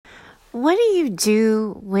What do you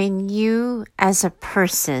do when you, as a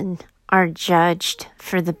person, are judged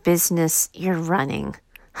for the business you're running?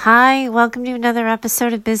 Hi, welcome to another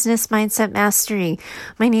episode of Business Mindset Mastery.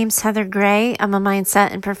 My name's Heather Gray. I'm a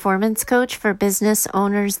mindset and performance coach for business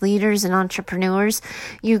owners, leaders, and entrepreneurs.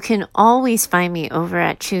 You can always find me over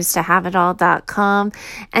at choosetohaveitall.com.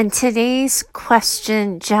 And today's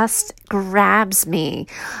question just grabs me.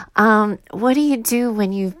 What do you do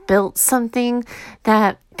when you've built something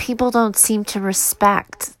that people don't seem to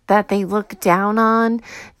respect, that they look down on,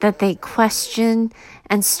 that they question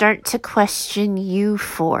and start to question you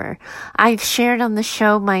for? I've shared on the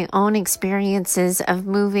show my own experiences of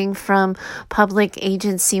moving from public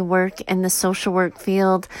agency work in the social work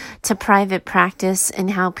field to private practice, and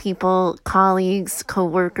how people, colleagues,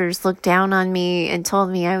 coworkers looked down on me and told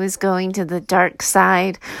me I was going to the dark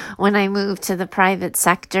side when I moved to the private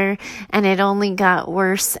sector. And it only got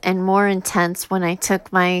worse and more intense when I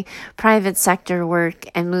took my private sector work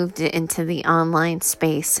and moved it into the online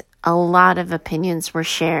space. A lot of opinions were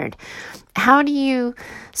shared. How do you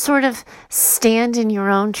sort of stand in your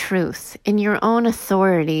own truth, in your own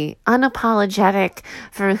authority, unapologetic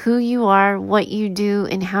for who you are, what you do,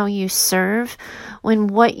 and how you serve, when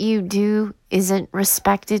what you do isn't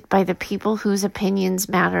respected by the people whose opinions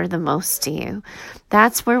matter the most to you?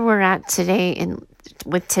 That's where we're at today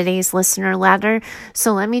with today's listener letter.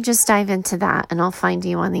 So let me just dive into that, and I'll find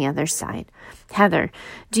you on the other side. Heather,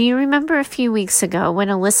 do you remember a few weeks ago when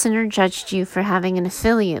a listener judged you for having an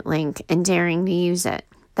affiliate link and daring to use it?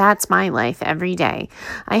 That's my life every day.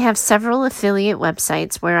 I have several affiliate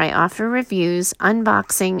websites where I offer reviews,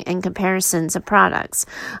 unboxing, and comparisons of products.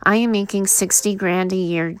 I am making $60,000 a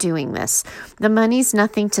year doing this. The money's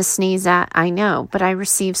nothing to sneeze at, I know, but I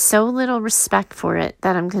receive so little respect for it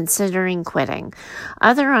that I'm considering quitting.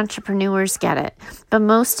 Other entrepreneurs get it, but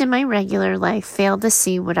most in my regular life fail to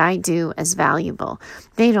see what I do as valuable.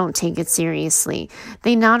 They don't take it seriously.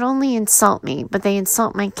 They not only insult me, but they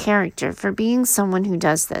insult my character for being someone who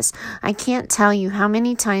does this. I can't tell you how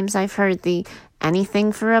many times I've heard the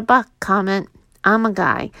anything for a buck comment. I'm a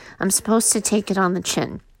guy. I'm supposed to take it on the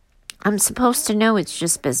chin. I'm supposed to know it's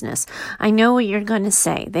just business. I know what you're going to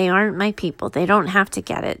say. They aren't my people. They don't have to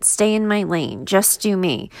get it. Stay in my lane. Just do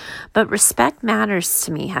me. But respect matters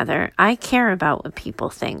to me, Heather. I care about what people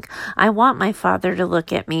think. I want my father to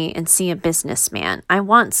look at me and see a businessman. I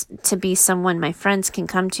want to be someone my friends can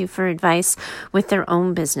come to for advice with their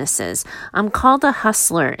own businesses. I'm called a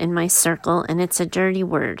hustler in my circle, and it's a dirty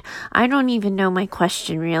word. I don't even know my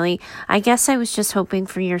question, really. I guess I was just hoping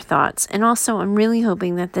for your thoughts. And also, I'm really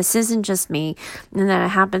hoping that this isn't just me, and that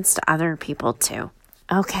it happens to other people too.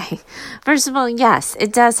 Okay, first of all, yes,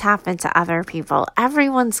 it does happen to other people.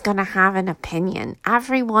 Everyone's going to have an opinion.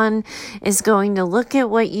 Everyone is going to look at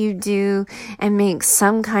what you do and make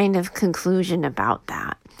some kind of conclusion about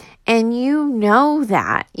that. And you know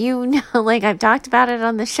that. You know, like I've talked about it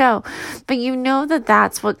on the show, but you know that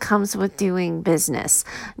that's what comes with doing business.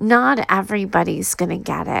 Not everybody's going to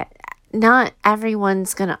get it. Not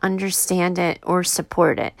everyone's going to understand it or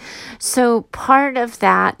support it. So part of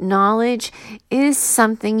that knowledge is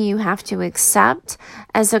something you have to accept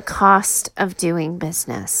as a cost of doing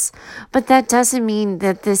business. But that doesn't mean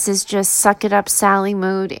that this is just suck it up Sally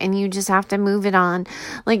mode and you just have to move it on.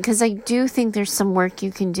 Because I do think there's some work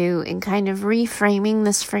you can do in kind of reframing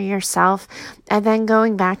this for yourself, and then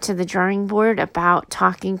going back to the drawing board about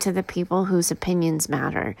talking to the people whose opinions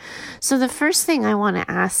matter. So the first thing I want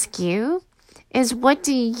to ask you is, what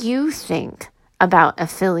do you think about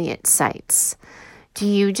affiliate sites? Do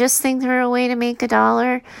you just think they're a way to make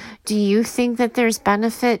 $1? Do you think that there's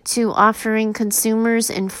benefit to offering consumers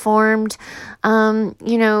informed,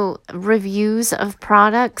 reviews of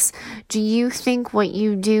products? Do you think what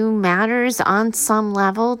you do matters on some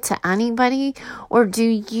level to anybody? Or do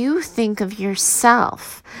you think of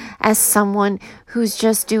yourself as someone who's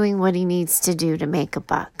just doing what he needs to do to make a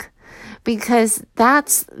buck? Because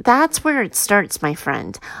that's where it starts, my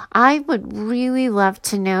friend. I would really love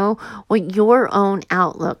to know what your own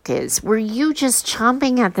outlook is. Were you just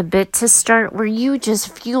chomping at the bit to start? Were you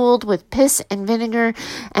just fueled with piss and vinegar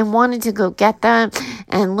and wanted to go get them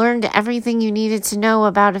and learned everything you needed to know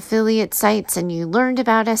about affiliate sites, and you learned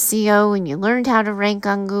about SEO, and you learned how to rank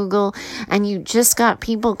on Google, and you just got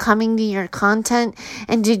people coming to your content?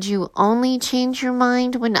 And did you only change your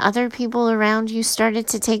mind when other people around you started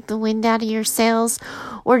to take the wind out of your sails?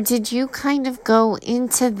 Or did you kind of go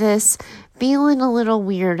into this feeling a little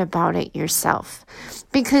weird about it yourself?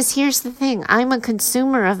 Because here's the thing, I'm a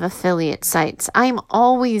consumer of affiliate sites. I'm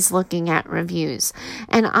always looking at reviews,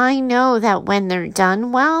 and I know that when they're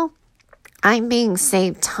done well, I'm being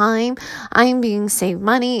saved time, I'm being saved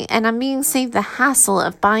money, and I'm being saved the hassle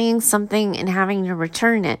of buying something and having to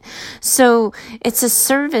return it. So it's a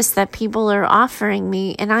service that people are offering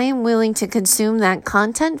me, and I am willing to consume that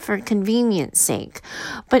content for convenience sake.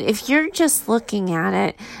 But if you're just looking at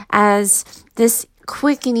it as this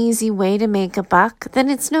quick and easy way to make a buck, then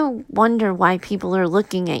it's no wonder why people are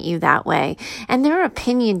looking at you that way. And their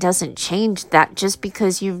opinion doesn't change that just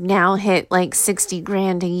because you've now hit like 60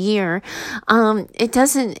 grand a year. It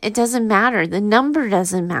doesn't matter. The number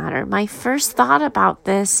doesn't matter. My first thought about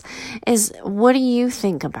this is, what do you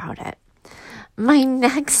think about it? My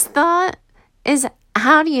next thought is,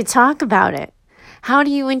 how do you talk about it? How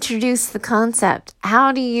do you introduce the concept?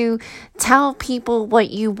 How do you tell people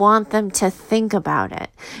what you want them to think about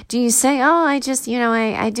it? Do you say, oh, I just,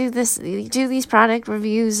 I do these product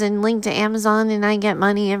reviews and link to Amazon and I get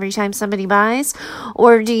money every time somebody buys?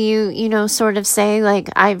 Or do you, sort of say, like,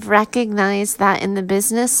 I've recognized that in the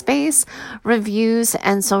business space, reviews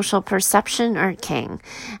and social perception are king,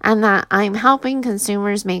 and that I'm helping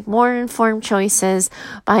consumers make more informed choices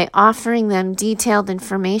by offering them detailed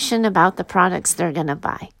information about the products they're going to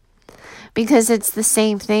buy. Because it's the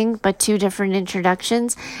same thing, but two different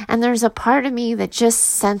introductions. And there's a part of me that just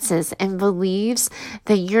senses and believes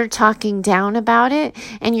that you're talking down about it,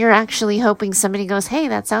 and you're actually hoping somebody goes, hey,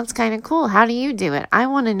 that sounds kind of cool. How do you do it? I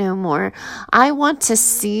want to know more. I want to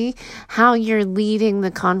see how you're leading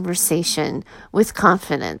the conversation with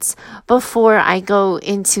confidence before I go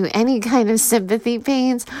into any kind of sympathy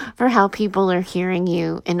pains for how people are hearing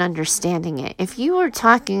you and understanding it. If you are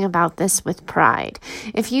talking about this with pride,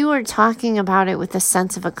 if you are talking about it with a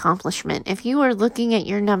sense of accomplishment, if you are looking at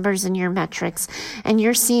your numbers and your metrics and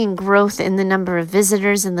you're seeing growth in the number of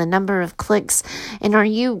visitors and the number of clicks, and are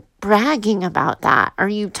you bragging about that? Are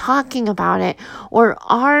you talking about it? Or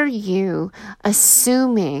are you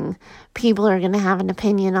assuming people are going to have an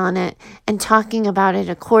opinion on it and talking about it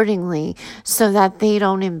accordingly so that they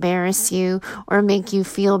don't embarrass you or make you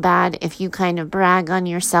feel bad if you kind of brag on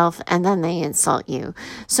yourself and then they insult you?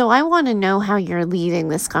 So I want to know how you're leading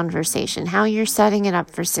this conversation, how you're setting it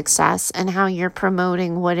up for success, and how you're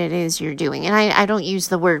promoting what it is you're doing. And I don't use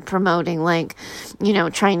the word promoting like,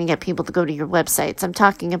 trying to get people to go to your websites. I'm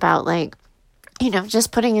talking about like,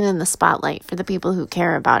 just putting it in the spotlight for the people who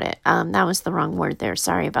care about it. That was the wrong word there.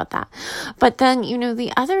 Sorry about that. But then,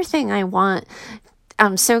 the other thing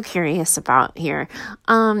I'm so curious about here,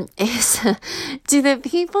 is do the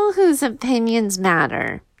people whose opinions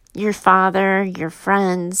matter, your father, your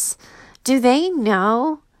friends, do they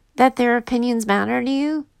know that their opinions matter to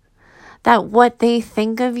you? That what they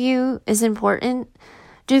think of you is important?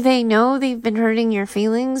 Do they know they've been hurting your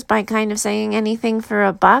feelings by kind of saying anything for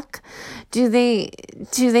a buck? Do they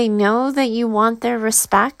know that you want their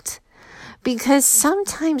respect? Because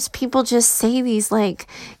sometimes people just say these like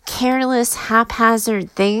careless, haphazard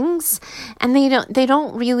things, and they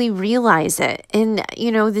don't really realize it. And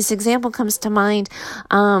this example comes to mind,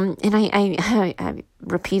 and I'm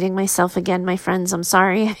repeating myself again, my friends. I'm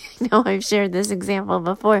sorry. I know I've shared this example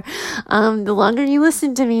before. The longer you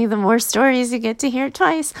listen to me, the more stories you get to hear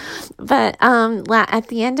twice. But at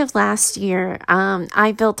the end of last year,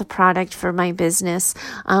 I built a product for my business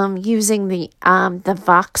using the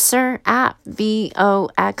Voxer app,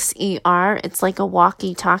 Voxer. It's like a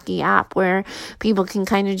walkie-talkie app where people can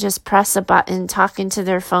kind of just press a button, talk into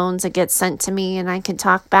their phones. It gets sent to me, and I can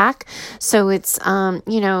talk back. So it's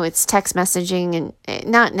it's text messaging and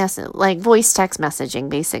not necessarily like voice text messaging,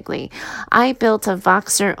 basically. I built a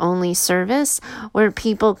Voxer only service where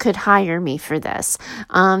people could hire me for this.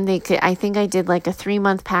 I think I did like a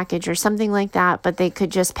 3-month package or something like that, but they could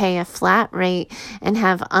just pay a flat rate and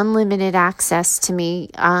have unlimited access to me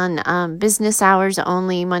on business hours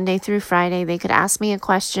only, Monday through Friday. They could ask me a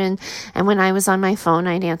question, and when I was on my phone,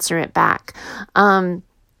 I'd answer it back.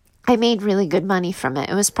 I made really good money from it.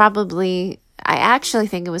 It was I actually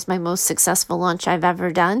think it was my most successful launch I've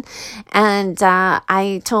ever done. And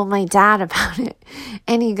I told my dad about it.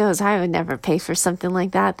 And he goes, I would never pay for something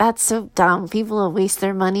like that. That's so dumb. People will waste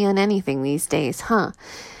their money on anything these days, huh?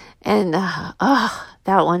 And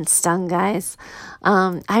that one stung, guys.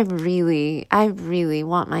 I really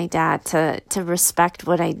want my dad to respect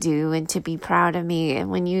what I do and to be proud of me.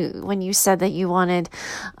 And when you said that you wanted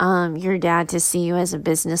your dad to see you as a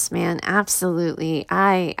businessman, absolutely,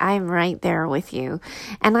 I'm right there with you.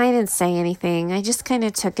 And I didn't say anything. I just kind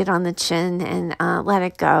of took it on the chin and let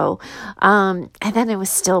it go. And then it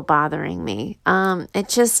was still bothering me.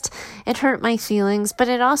 It hurt my feelings, but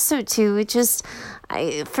it also too,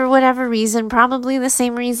 for whatever reason, probably the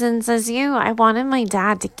same reasons as you, I wanted my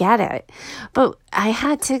dad to get it. But I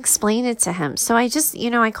had to explain it to him. So I just,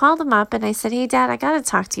 I called him up and I said, "Hey, Dad, I got to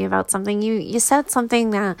talk to you about something. You said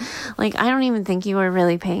something that, like, I don't even think you were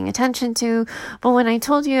really paying attention to. But when I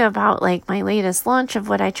told you about, like, my latest launch of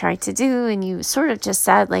what I tried to do, and you sort of just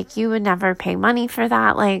said, like, you would never pay money for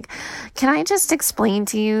that, like, can I just explain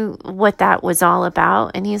to you what that was all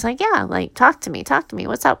about?" And he's like, "Yeah, like, talk to me.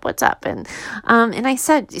 What's up? And I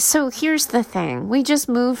said, "So here's the thing. We just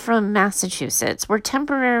moved from Massachusetts. We're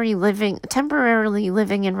temporarily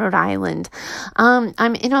living in Rhode Island.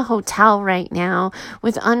 I'm in a hotel right now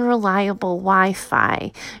with unreliable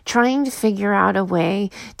Wi-Fi, trying to figure out a way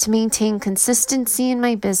to maintain consistency in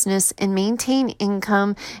my business and maintain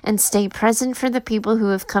income and stay present for the people who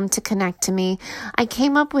have come to connect to me. I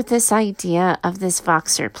came up with this idea of this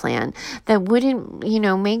Voxer plan that wouldn't,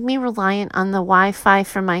 make me reliant on the Wi-Fi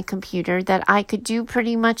for my computer, that I could do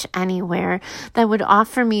pretty much anywhere, that would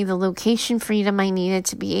offer me the location freedom I needed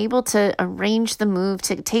to be able to arrange the move,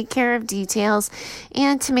 to take care of details,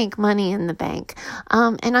 and to make money in the bank.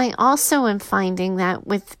 And I also am finding that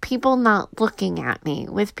with people not looking at me,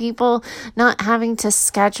 with people not having to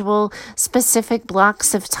schedule specific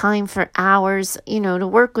blocks of time for hours, to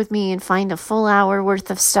work with me and find a full hour worth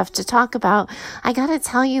of stuff to talk about, I gotta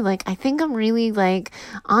tell you, like, I think I'm really, like,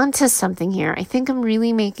 onto something here. I think I'm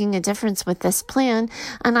really making a difference with this plan.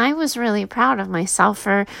 And I was really proud of myself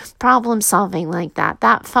for problem solving like that.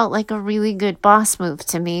 That felt like a really good boss move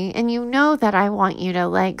to me. And that I want you to,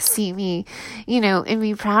 like, see me, and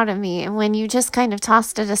be proud of me. And when you just kind of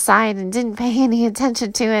tossed it aside and didn't pay any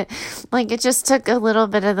attention to it, like, it just took a little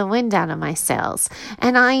bit of the wind out of my sails.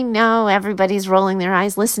 And I know everybody's rolling their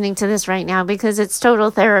eyes listening to this right now because it's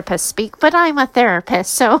total therapist speak, but I'm a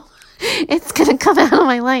therapist, so it's going to come out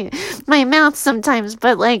of my mouth sometimes,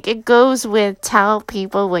 but, like, it goes with tell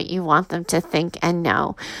people what you want them to think and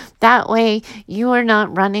know. That way you are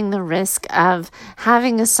not running the risk of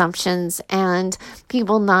having assumptions and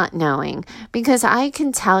people not knowing, because I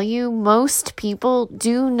can tell you most people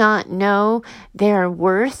do not know their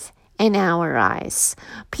worth in our eyes.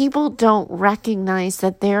 People don't recognize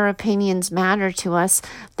that their opinions matter to us.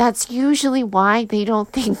 That's usually why they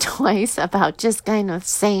don't think twice about just kind of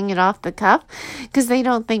saying it off the cuff, because they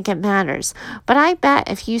don't think it matters. But I bet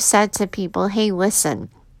if you said to people, "Hey, listen,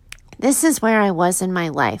 this is where I was in my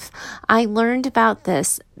life. I learned about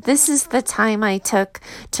this. This is the time I took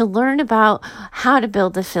to learn about how to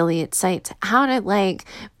build affiliate sites, how to, like,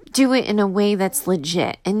 do it in a way that's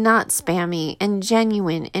legit and not spammy and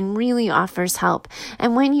genuine and really offers help.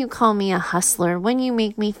 And when you call me a hustler, when you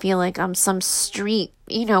make me feel like I'm some street,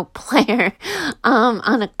 player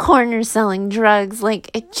on a corner selling drugs,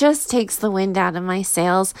 like, it just takes the wind out of my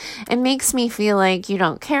sails and makes me feel like you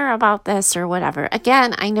don't care about this or whatever."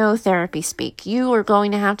 Again, I know therapy speak. You are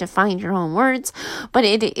going to have to find your own words, but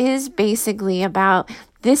it is basically about,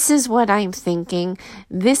 this is what I'm thinking.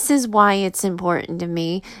 This is why it's important to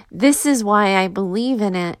me. This is why I believe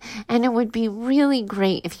in it. And it would be really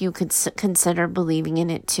great if you could consider believing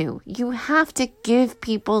in it too. You have to give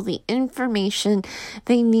people the information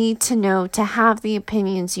they need to know to have the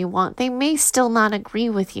opinions you want. They may still not agree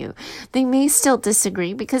with you. They may still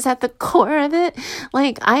disagree, because at the core of it,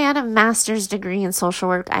 like, I had a master's degree in social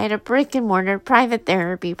work. I had a brick and mortar private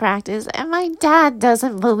therapy practice, and my dad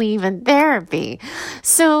doesn't believe in therapy.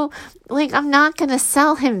 So, like, I'm not going to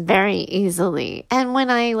sell him very easily. And when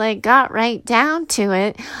I, like, got right down to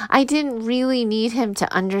it, I didn't really need him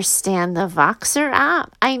to understand the Voxer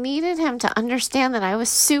app. I needed him to understand that I was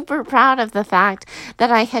super proud of the fact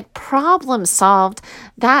that I had problem solved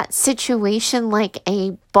that situation like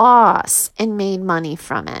a boss and made money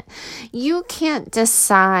from it. You can't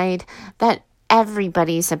decide that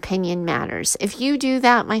everybody's opinion matters. If you do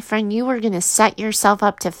that, my friend, you are going to set yourself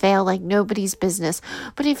up to fail like nobody's business.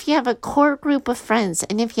 But if you have a core group of friends,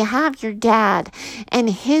 and if you have your dad and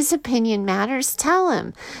his opinion matters, tell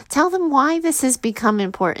him. Tell them why this has become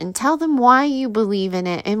important. Tell them why you believe in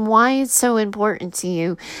it and why it's so important to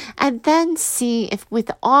you. And then see if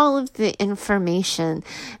with all of the information,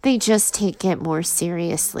 they just take it more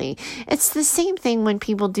seriously. It's the same thing when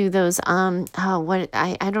people do those, I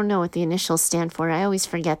don't know what the initials stand for. I always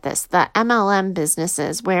forget this. The MLM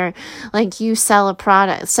businesses where, like, you sell a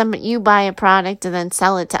product, you buy a product and then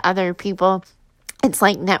sell it to other people. It's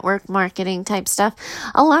like network marketing type stuff.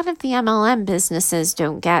 A lot of the MLM businesses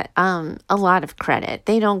don't get a lot of credit.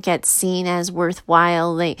 They don't get seen as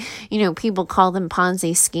worthwhile. People call them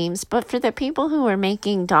Ponzi schemes. But for the people who are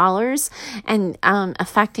making dollars and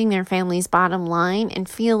affecting their family's bottom line and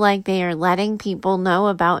feel like they are letting people know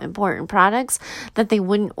about important products that they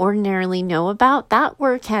wouldn't ordinarily know about, that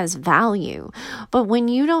work has value. But when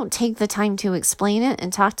you don't take the time to explain it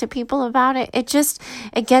and talk to people about it,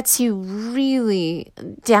 it gets you really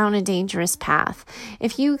down a dangerous path.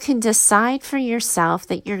 If you can decide for yourself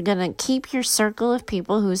that you're going to keep your circle of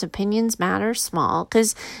people whose opinions matter small,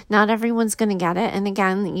 because not everyone's going to get it. And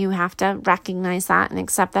again, you have to recognize that and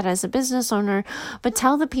accept that as a business owner, but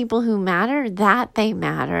tell the people who matter that they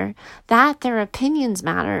matter, that their opinions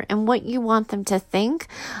matter, and what you want them to think.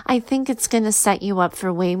 I think it's going to set you up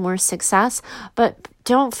for way more success. But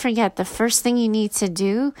don't forget, the first thing you need to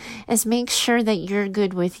do is make sure that you're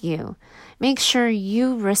good with you. Make sure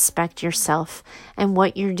you respect yourself and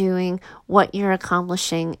what you're doing, what you're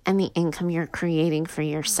accomplishing, and the income you're creating for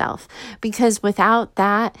yourself. Because without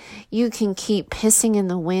that, you can keep pissing in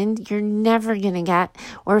the wind. You're never going to get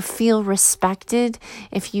or feel respected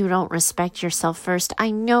if you don't respect yourself first. I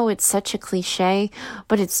know it's such a cliche,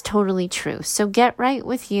 but it's totally true. So get right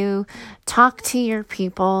with you, talk to your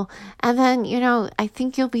people, and then, I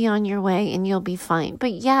think you'll be on your way and you'll be fine.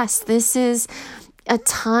 But yes, this is a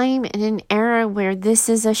time and an era where this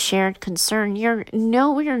is a shared concern. You're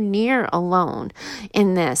nowhere near alone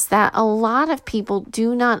in this, that a lot of people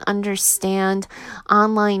do not understand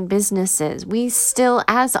online businesses. We still,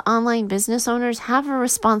 as online business owners, have a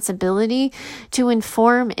responsibility to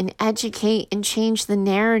inform and educate and change the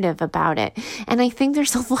narrative about it. And I think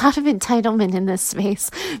there's a lot of entitlement in this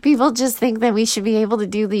space. People just think that we should be able to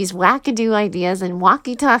do these wackadoo ideas and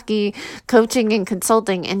walkie-talkie coaching and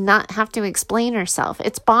consulting and not have to explain ourselves.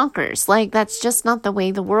 It's bonkers. That's just not the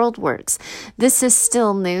way the world works. This is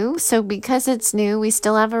still new. So because it's new, we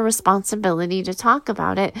still have a responsibility to talk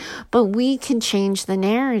about it, but we can change the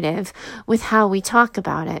narrative with how we talk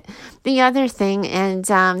about it. The other thing, and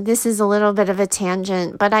this is a little bit of a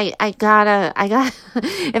tangent, but I gotta,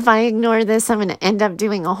 if I ignore this, I'm going to end up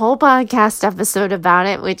doing a whole podcast episode about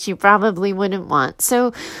it, which you probably wouldn't want.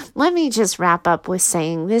 So let me just wrap up with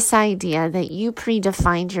saying this idea that you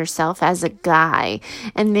predefined yourself as a guy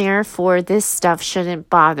and therefore this stuff shouldn't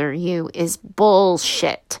bother you is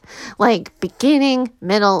bullshit. Beginning,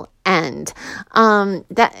 middle, end.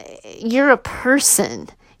 That you're a person.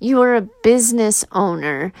 You are a business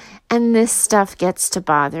owner, and this stuff gets to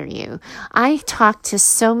bother you. I talk to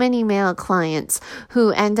so many male clients who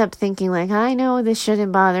end up thinking I know this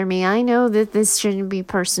shouldn't bother me. I know that this shouldn't be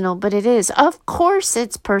personal, but it is. Of course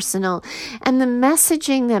it's personal. And the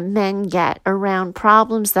messaging that men get around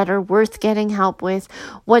problems that are worth getting help with,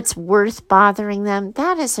 what's worth bothering them,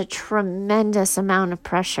 that is a tremendous amount of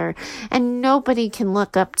pressure. And nobody can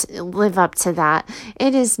live up to that.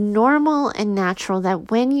 It is normal and natural that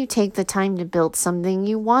when you take the time to build something,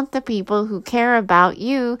 you want the people who care about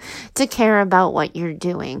you to care about what you're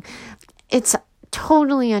doing. It's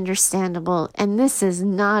totally understandable, and this is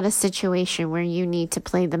not a situation where you need to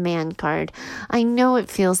play the man card. I know it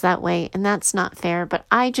feels that way, and that's not fair, but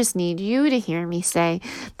I just need you to hear me say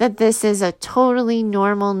that this is a totally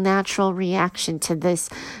normal, natural reaction to this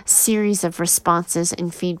series of responses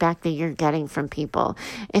and feedback that you're getting from people.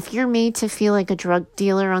 If you're made to feel like a drug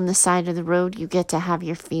dealer on the side of the road, you get to have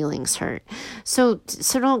your feelings hurt. So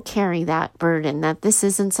don't carry that burden, that this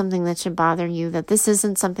isn't something that should bother you, that this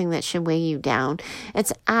isn't something that should weigh you down.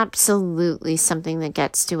 It's absolutely something that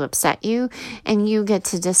gets to upset you, and you get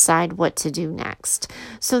to decide what to do next.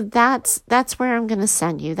 So that's where I'm going to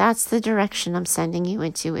send you. That's the direction I'm sending you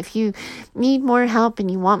into. If you need more help and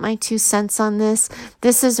you want my 2 cents on this,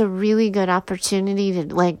 this is a really good opportunity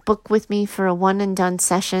to book with me for a one and done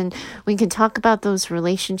session. We can talk about those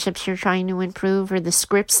relationships you're trying to improve or the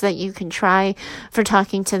scripts that you can try for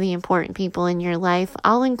talking to the important people in your life.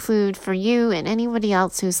 I'll include for you and anybody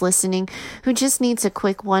else who's listening who just needs a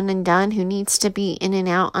quick one and done, who needs to be in and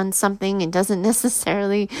out on something and doesn't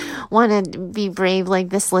necessarily want to be brave like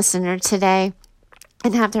this listener today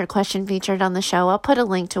and have their question featured on the show. I'll put a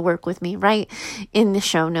link to work with me right in the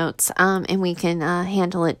show notes, and we can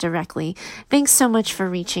handle it directly. Thanks so much for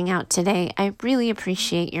reaching out today. I really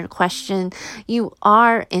appreciate your question. You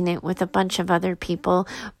are in it with a bunch of other people,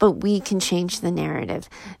 but we can change the narrative.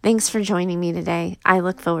 Thanks for joining me today. I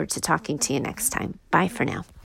look forward to talking to you next time. Bye for now.